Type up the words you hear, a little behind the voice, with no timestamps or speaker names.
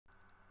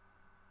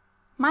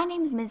My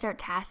name is Ms.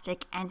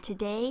 Artastic, and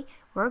today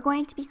we're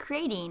going to be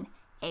creating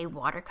a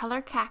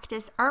watercolor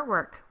cactus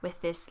artwork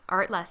with this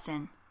art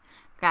lesson.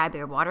 Grab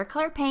your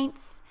watercolor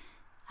paints,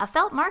 a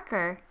felt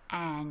marker,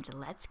 and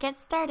let's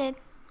get started.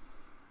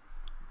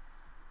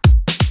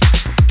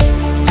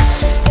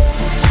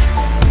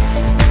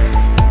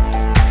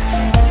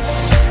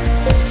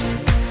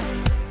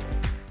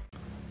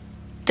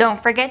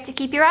 Don't forget to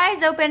keep your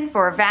eyes open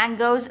for Van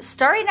Gogh's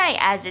Starry Night,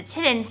 as it's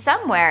hidden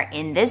somewhere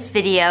in this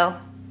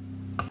video.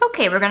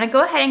 Okay, we're gonna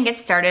go ahead and get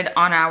started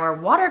on our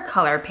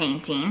watercolor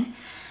painting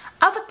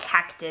of a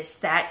cactus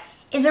that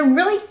is a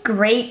really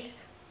great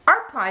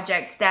art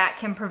project that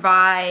can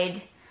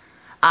provide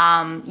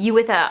you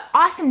with an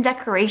awesome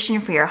decoration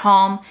for your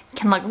home. It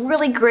can look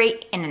really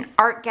great in an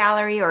art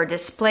gallery or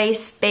display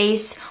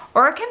space,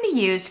 or it can be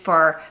used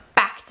for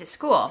back to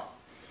school.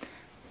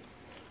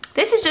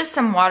 This is just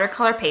some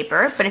watercolor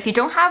paper, but if you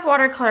don't have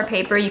watercolor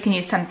paper, you can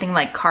use something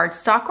like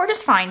cardstock or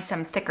just find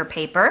some thicker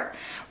paper.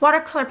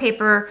 Watercolor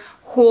paper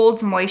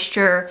holds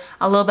moisture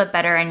a little bit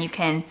better, and you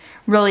can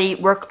really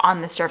work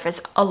on the surface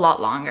a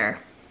lot longer.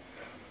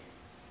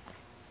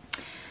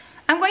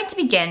 I'm going to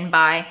begin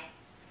by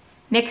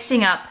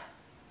mixing up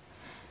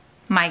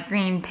my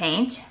green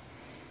paint,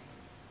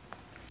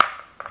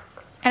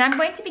 and I'm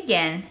going to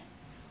begin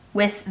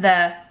with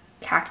the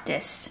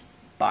cactus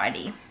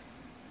body.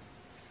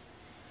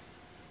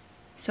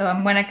 So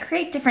I'm going to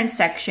create different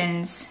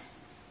sections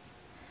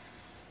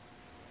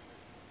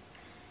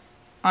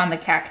on the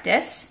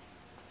cactus,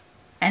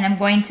 and I'm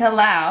going to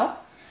allow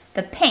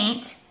the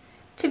paint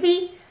to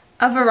be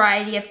a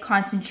variety of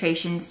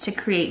concentrations to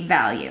create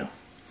value.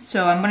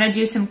 So I'm going to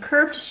do some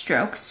curved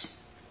strokes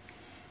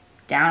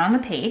down on the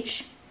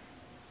page,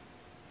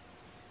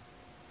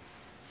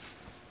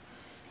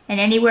 and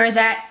anywhere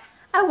that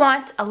I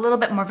want a little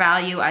bit more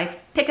value, I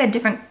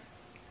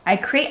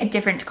create a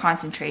different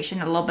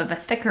concentration, a little bit of a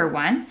thicker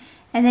one,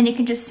 and then you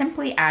can just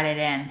simply add it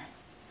in.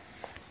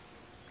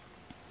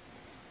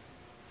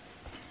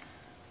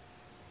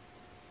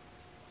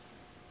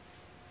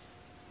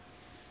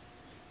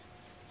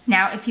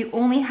 Now, if you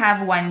only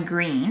have one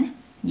green,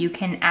 you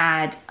can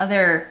add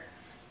other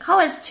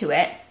colors to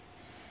it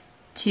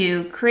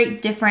to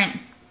create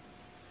different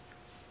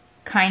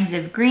kinds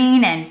of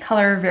green and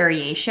color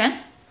variation.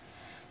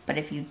 But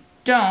if you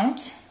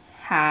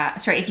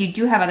if you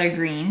do have other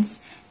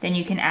greens, then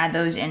you can add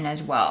those in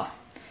as well.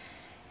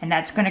 And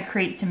that's going to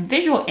create some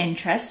visual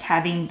interest,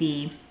 having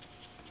the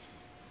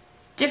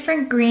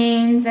different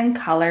greens and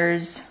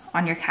colors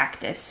on your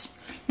cactus.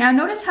 Now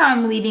notice how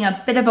I'm leaving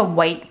a bit of a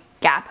white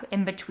gap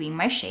in between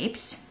my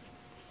shapes.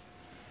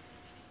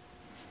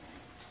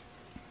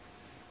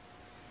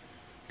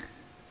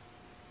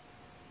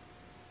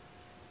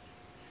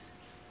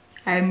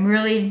 I'm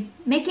really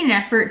making an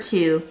effort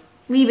to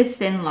leave a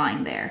thin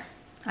line there.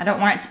 I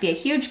don't want it to be a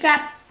huge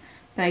gap,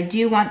 but I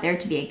do want there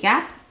to be a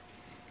gap,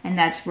 and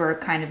that's where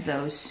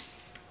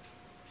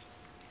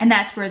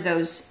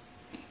those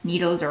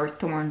needles or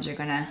thorns are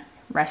gonna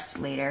rest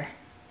later.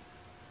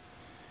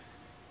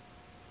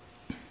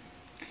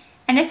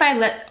 And if I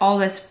let all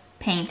this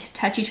paint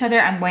touch each other,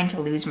 I'm going to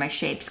lose my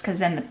shapes, because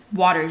then the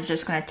water is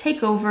just gonna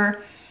take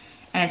over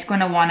and it's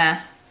gonna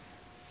wanna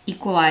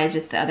equalize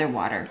with the other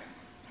water.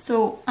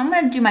 So I'm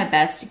gonna do my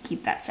best to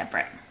keep that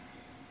separate.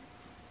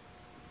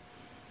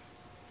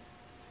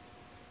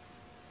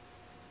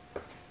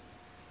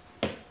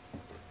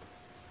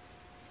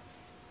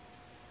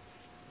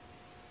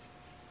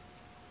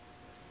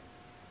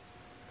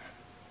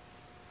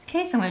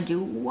 Okay, so I'm going to do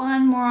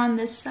one more on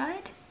this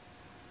side.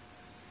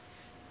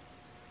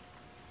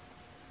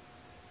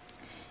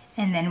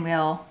 And then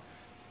we'll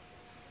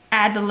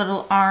add the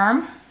little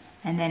arm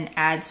and then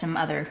add some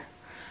other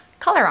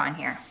color on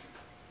here.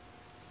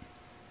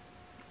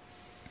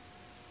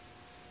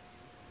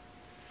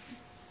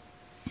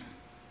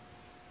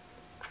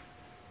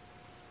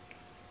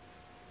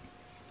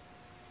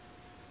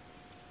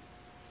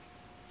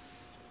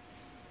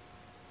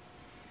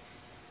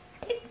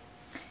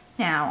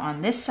 Now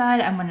on this side,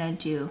 I'm gonna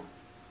do,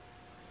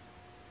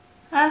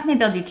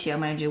 maybe I'll do two. I'm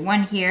gonna do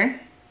one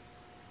here.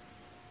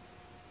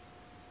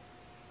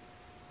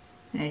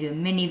 I'm gonna do a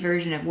mini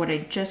version of what I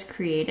just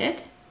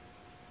created.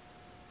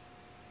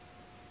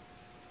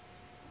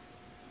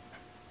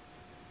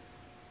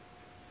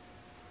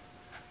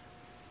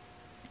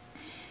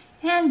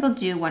 And we'll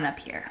do one up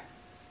here.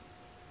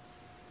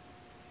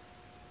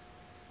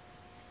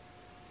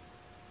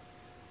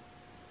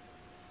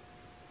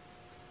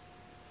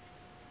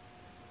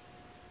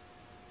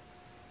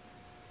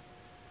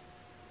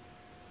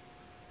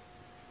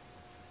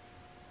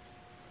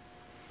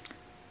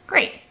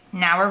 Great,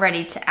 now we're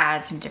ready to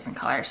add some different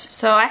colors.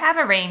 So I have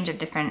a range of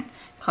different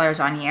colors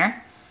on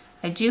here.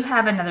 I do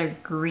have another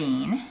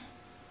green,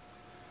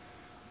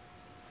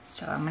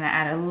 so I'm gonna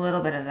add a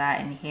little bit of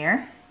that in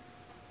here.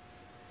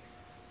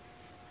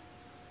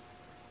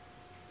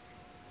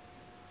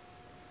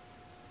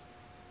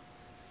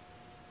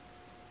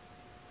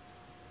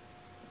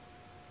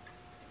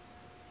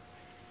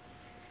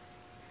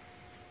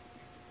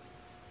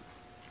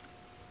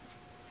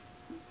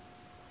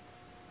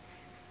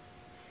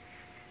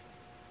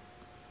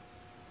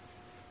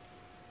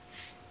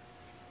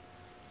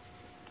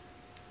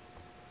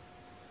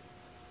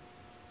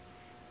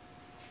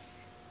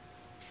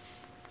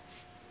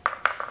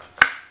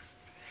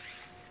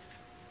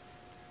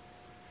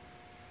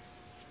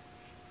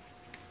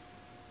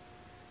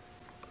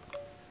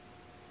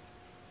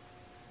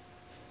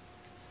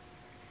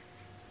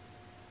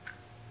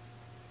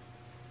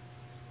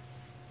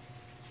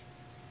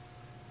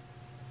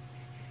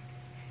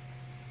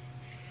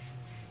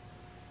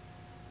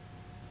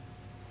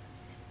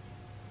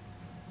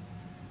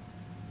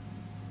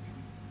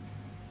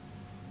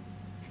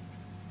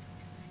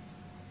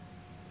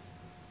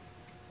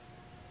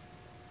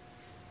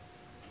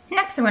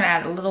 Next, I'm going to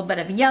add a little bit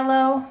of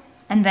yellow,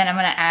 and then I'm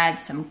going to add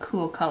some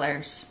cool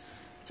colors.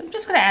 So I'm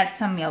just going to add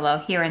some yellow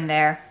here and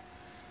there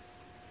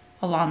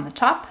along the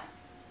top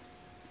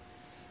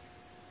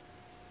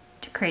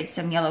to create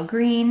some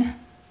yellow-green.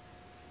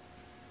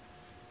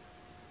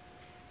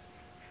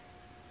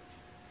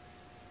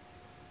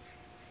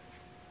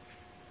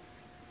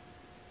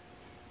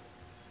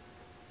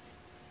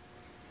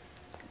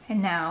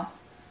 And now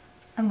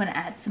I'm going to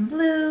add some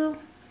blue.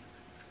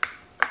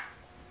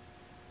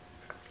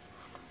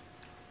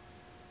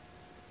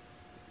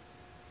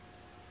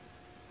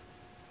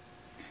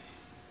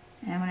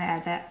 And I'm going to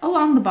add that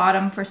along the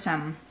bottom for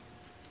some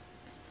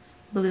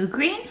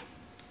blue-green.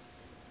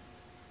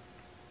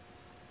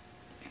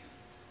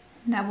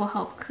 And that will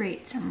help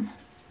create some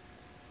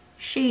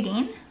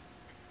shading.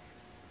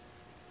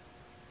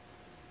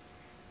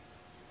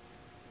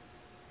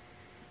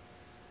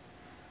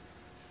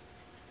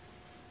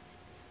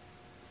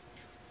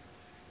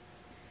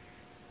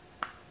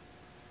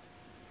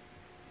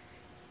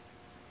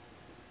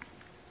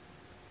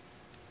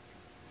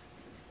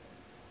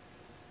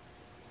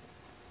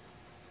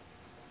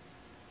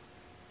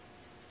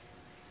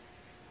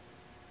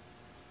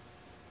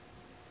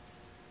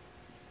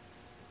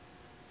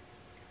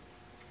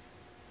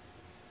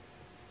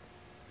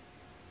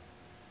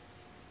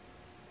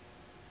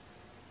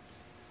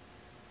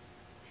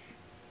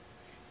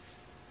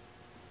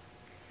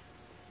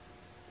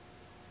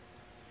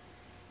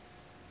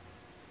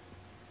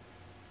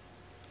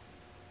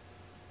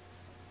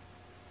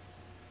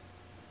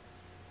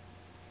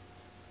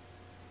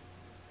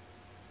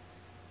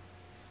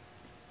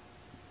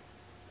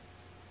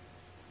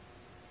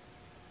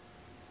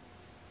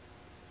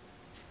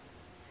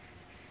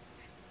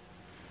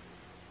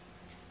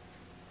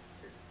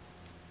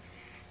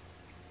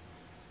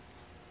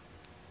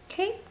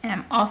 Okay, and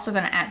I'm also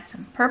going to add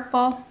some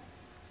purple.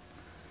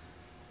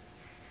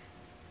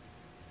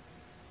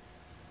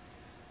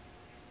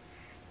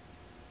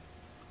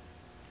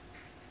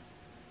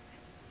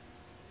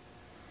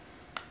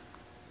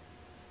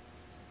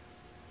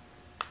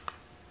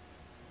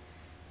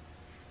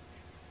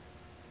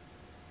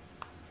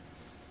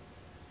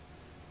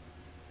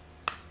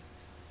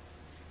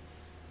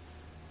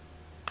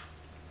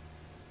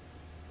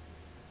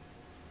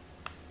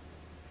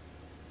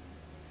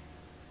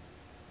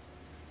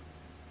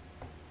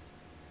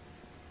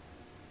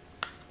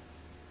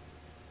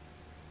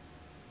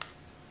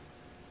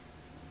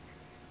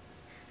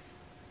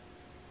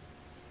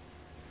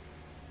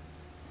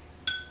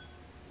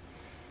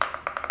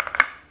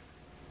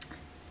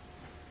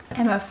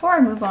 And before I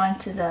move on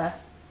to the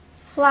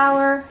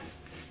flower,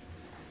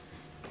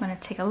 I'm going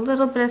to take a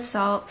little bit of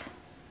salt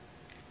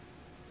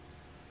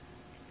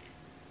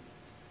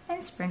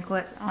and sprinkle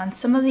it on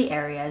some of the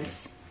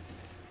areas.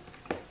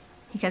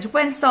 Because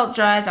when salt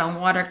dries on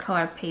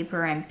watercolor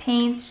paper and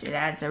paints, it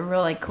adds a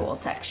really cool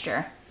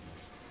texture.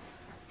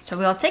 So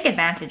we'll take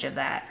advantage of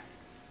that.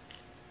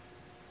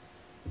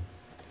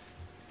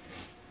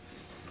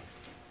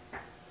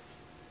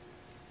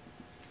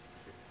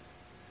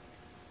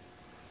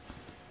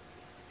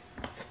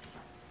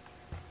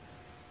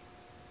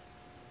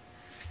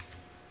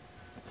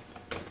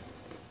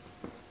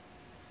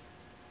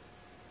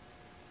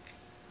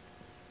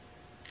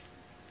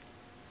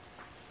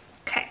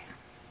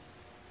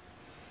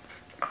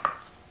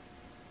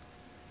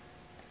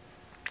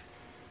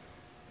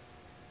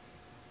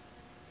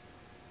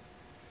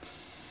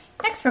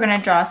 Next, we're going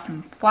to draw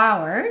some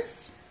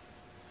flowers.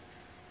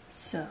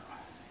 So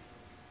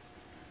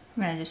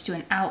we're going to just do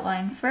an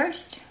outline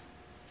first.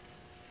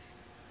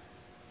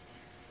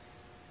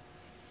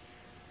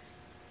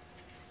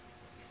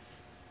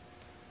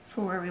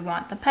 For where we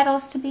want the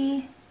petals to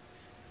be.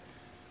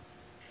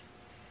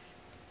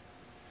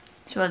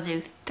 So we'll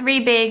do 3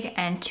 big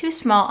and 2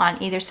 small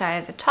on either side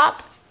of the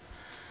top.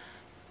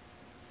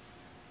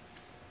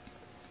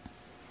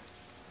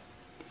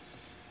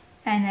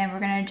 And then we're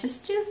going to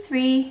just do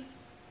 3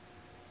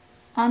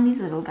 on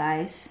these little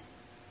guys.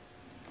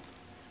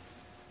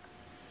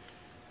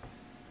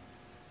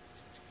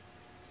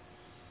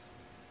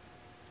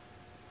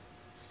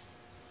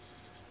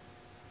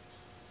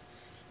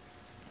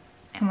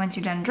 And once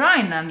you're done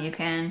drawing them, you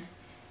can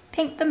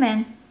paint them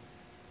in.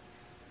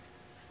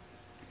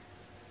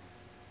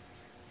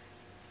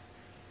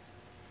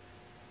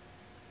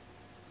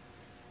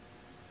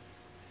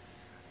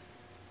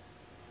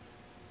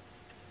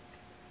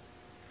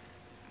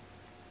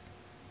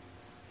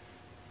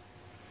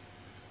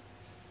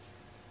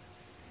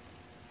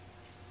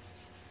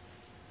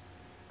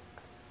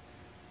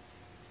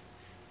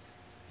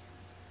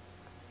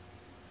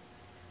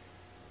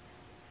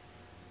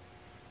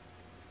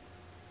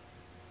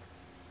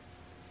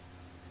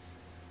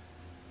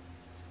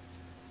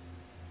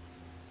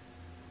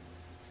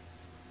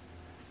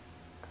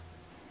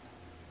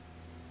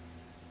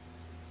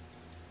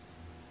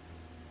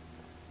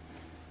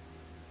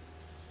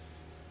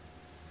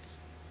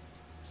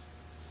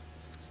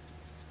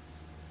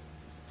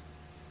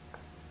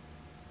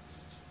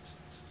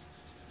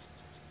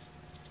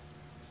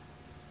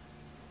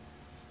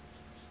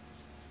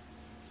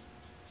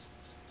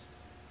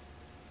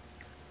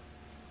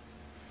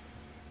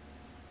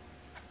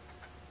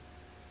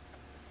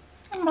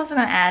 I'm also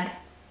going to add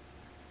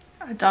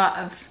a dot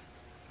of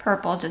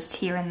purple just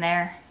here and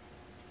there.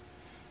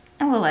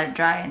 And we'll let it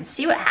dry and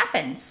see what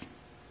happens.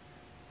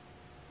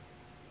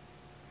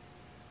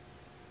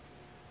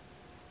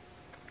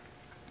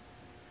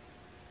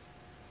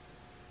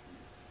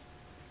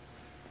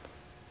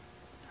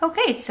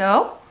 Okay,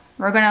 so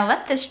we're gonna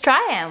let this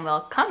dry and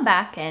we'll come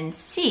back and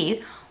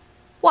see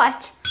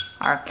what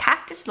our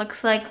cactus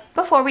looks like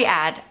before we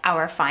add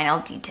our final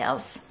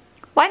details.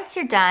 Once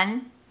you're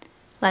done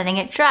letting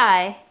it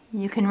dry,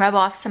 you can rub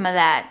off some of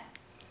that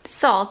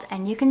salt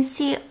and you can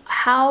see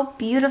how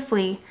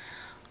beautifully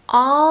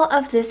all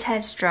of this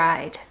has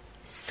dried.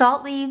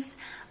 Salt leaves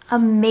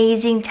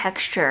amazing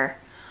texture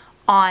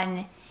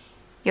on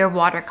your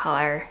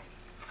watercolor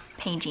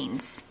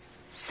paintings.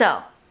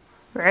 So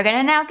we're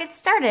gonna now get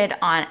started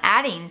on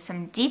adding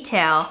some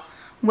detail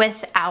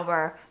with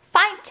our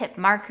fine tip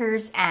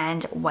markers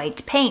and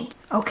white paint.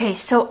 Okay,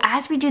 so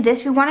as we do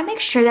this, we wanna make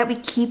sure that we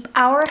keep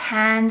our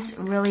hands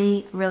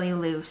really, really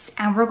loose.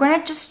 And we're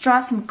gonna just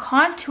draw some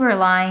contour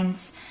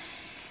lines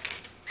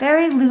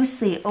very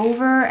loosely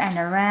over and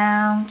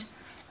around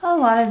a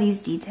lot of these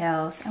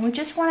details. And we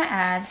just wanna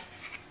add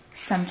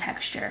some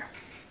texture.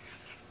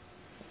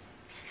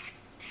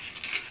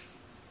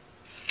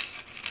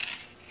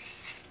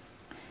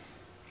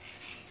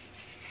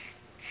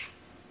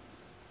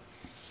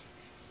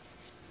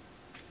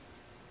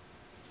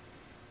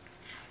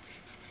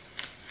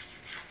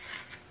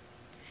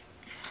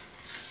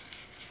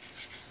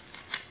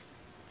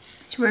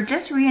 So we're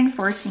just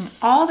reinforcing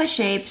all the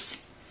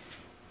shapes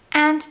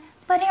and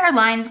letting our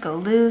lines go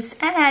loose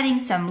and adding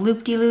some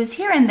loop-de-loops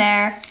here and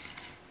there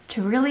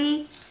to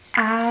really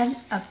add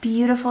a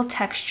beautiful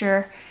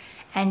texture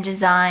and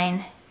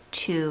design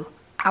to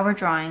our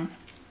drawing.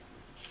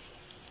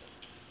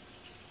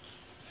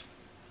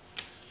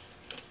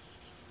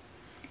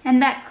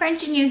 And that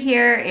crunching you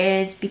hear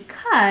is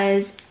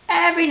because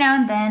every now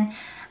and then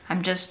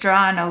I'm just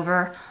drawing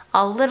over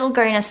a little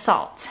grain of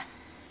salt.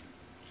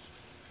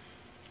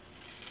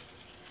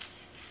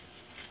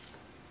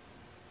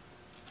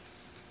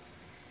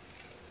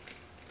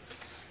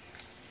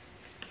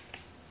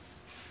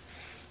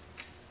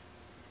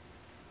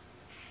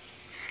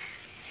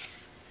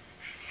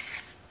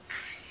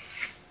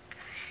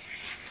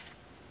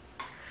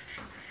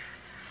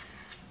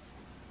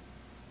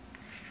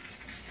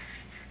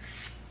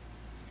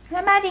 And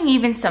I'm adding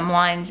even some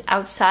lines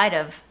outside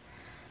of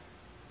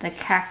the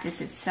cactus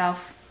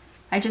itself.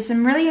 I just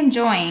am really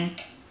enjoying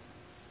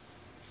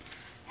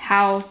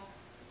how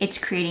it's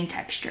creating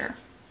texture.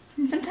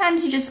 And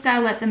sometimes you just gotta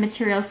let the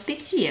material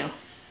speak to you.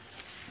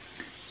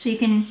 So you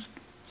can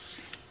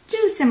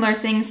do similar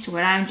things to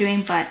what I'm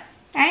doing, but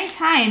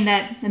anytime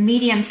that the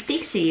medium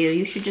speaks to you,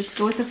 you should just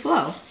go with the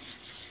flow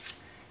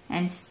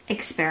and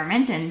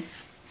experiment and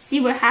see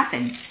what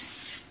happens.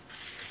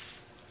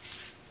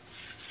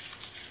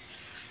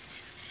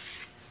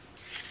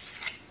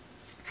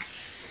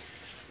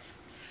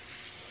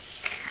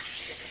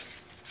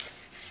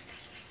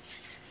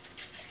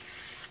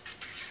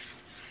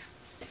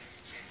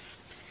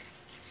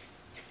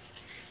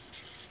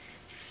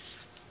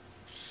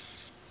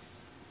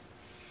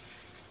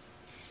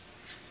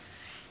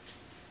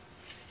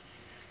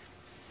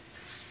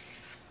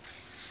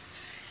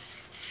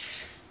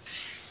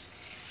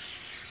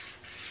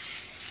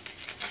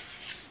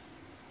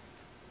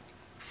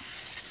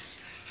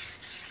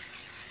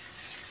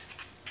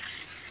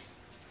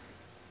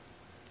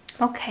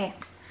 Okay,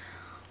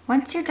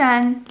 once you're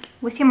done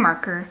with your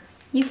marker,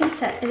 you can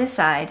set it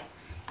aside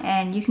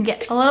and you can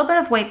get a little bit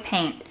of white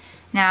paint.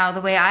 Now,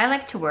 the way I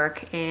like to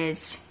work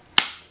is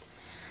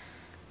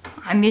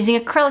I'm using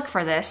acrylic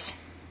for this,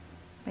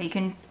 but you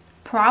can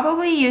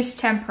probably use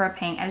tempera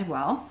paint as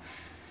well.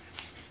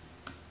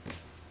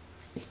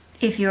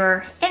 If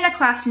you're in a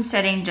classroom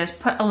setting,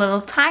 just put a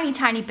little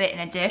tiny bit in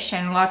a dish,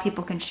 and a lot of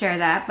people can share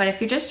that. But if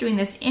you're just doing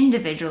this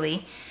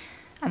individually,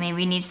 I mean,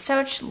 we need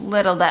such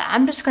little that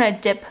I'm just gonna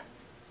dip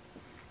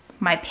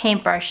my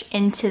paintbrush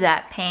into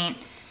that paint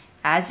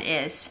as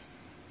is.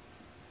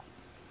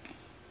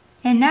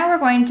 And now we're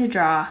going to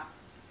draw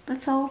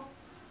little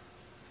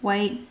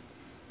white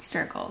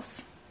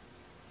circles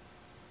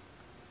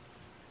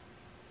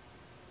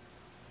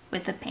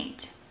with the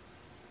paint.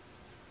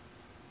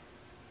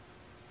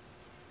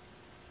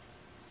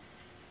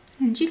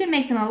 And you can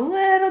make them a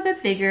little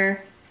bit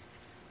bigger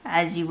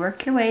as you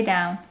work your way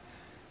down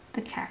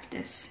the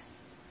cactus.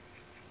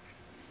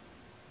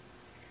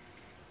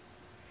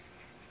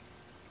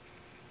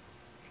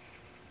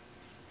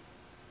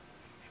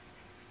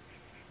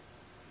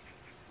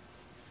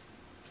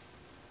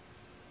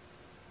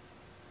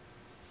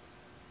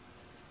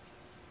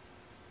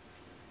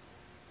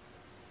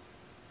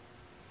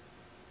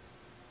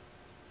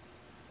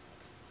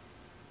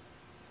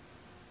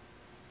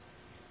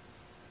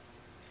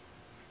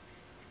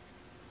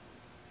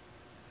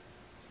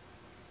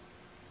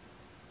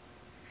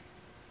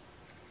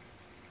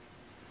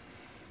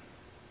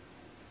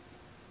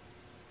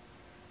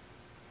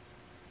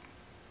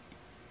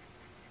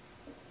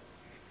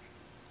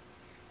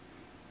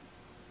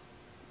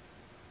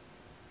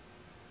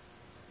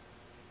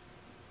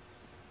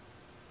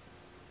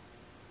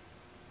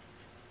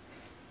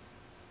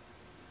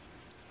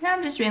 Now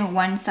I'm just doing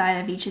one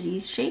side of each of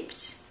these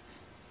shapes.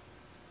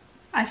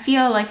 I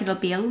feel like it'll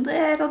be a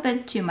little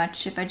bit too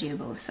much if I do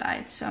both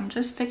sides, so I'm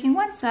just picking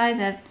one side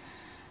that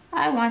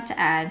I want to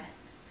add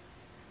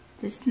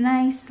this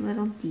nice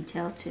little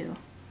detail to.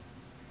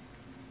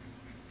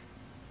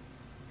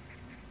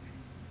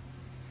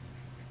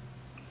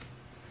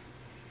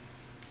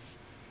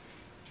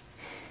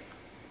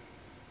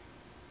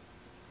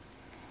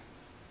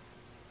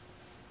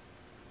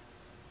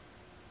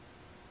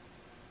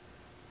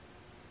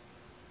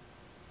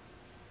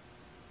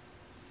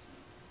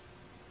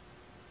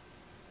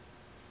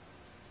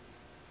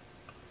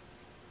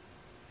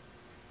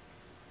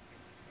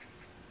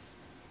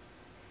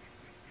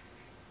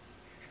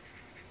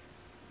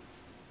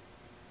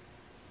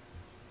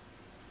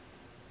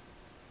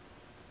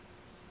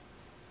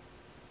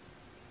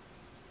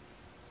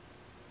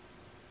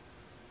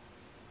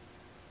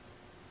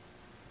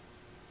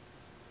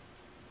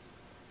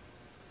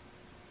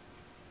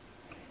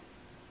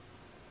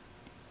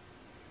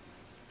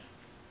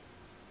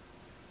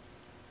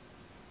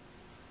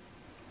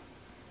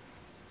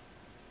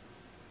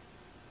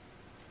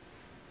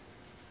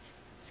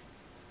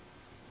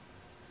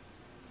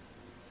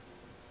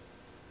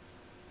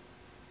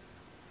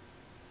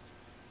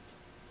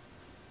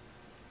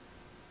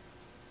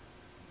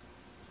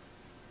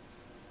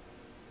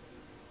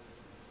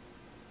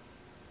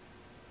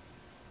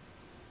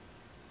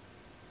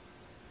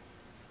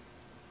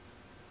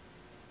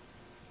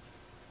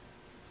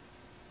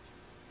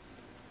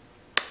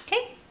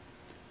 Okay.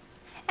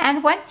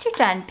 And once you're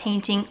done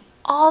painting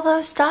all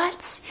those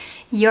dots,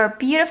 your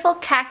beautiful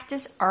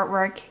cactus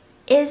artwork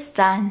is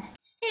done.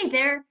 Hey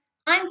there,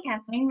 I'm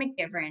Kathleen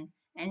McGivern,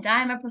 and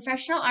I'm a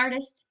professional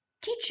artist,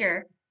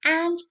 teacher,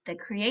 and the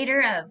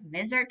creator of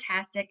Ms.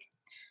 Artastic.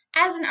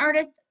 As an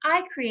artist,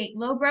 I create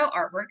lowbrow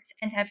artworks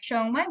and have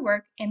shown my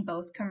work in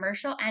both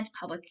commercial and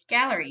public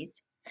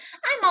galleries.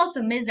 I'm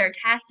also Ms.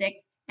 Artastic,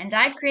 and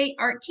I create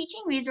art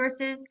teaching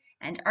resources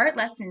and art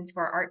lessons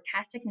for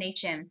Artastic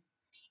Nation.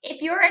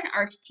 If you're an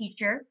art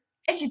teacher,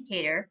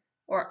 educator,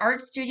 or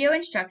art studio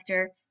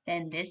instructor,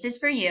 then this is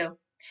for you.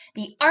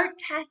 The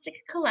Artastic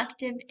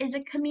Collective is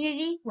a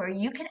community where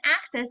you can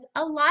access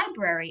a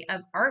library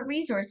of art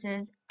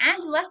resources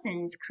and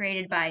lessons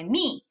created by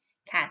me,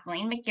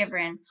 Kathleen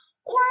McGivern,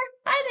 or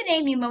by the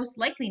name you most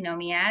likely know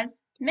me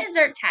as, Ms.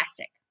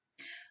 Artastic.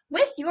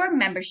 With your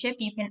membership,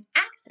 you can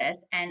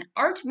access an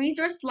art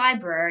resource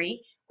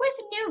library with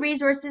new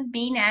resources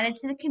being added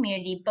to the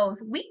community both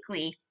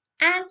weekly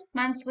and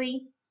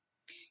monthly.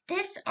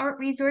 This art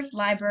resource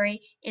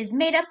library is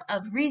made up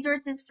of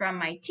resources from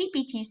my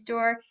TPT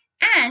store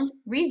and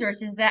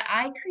resources that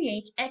I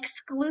create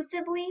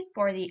exclusively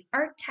for the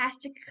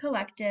Artastic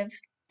Collective.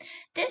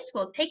 This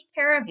will take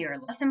care of your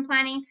lesson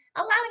planning,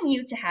 allowing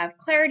you to have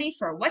clarity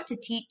for what to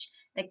teach,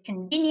 the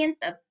convenience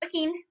of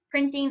clicking,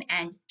 printing,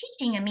 and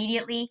teaching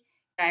immediately,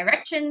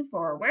 direction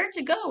for where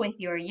to go with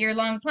your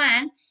year-long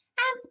plan,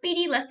 and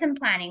speedy lesson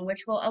planning,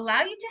 which will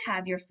allow you to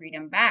have your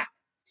freedom back.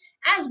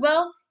 As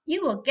well,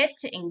 you will get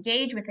to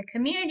engage with a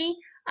community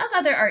of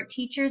other art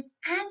teachers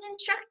and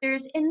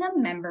instructors in the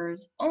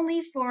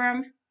members-only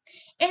forum.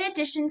 In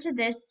addition to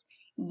this,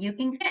 you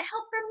can get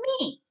help from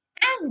me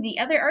as the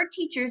other art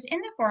teachers in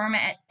the forum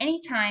at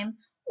any time,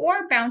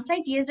 or bounce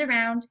ideas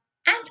around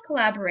and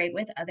collaborate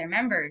with other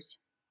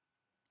members.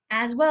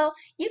 As well,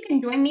 you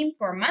can join me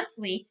for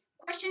monthly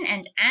question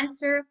and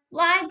answer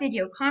live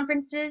video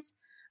conferences.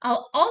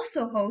 I'll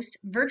also host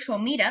virtual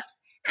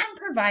meetups and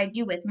provide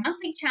you with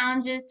monthly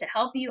challenges to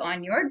help you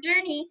on your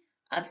journey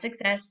of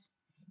success.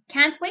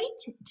 Can't wait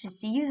to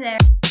see you there.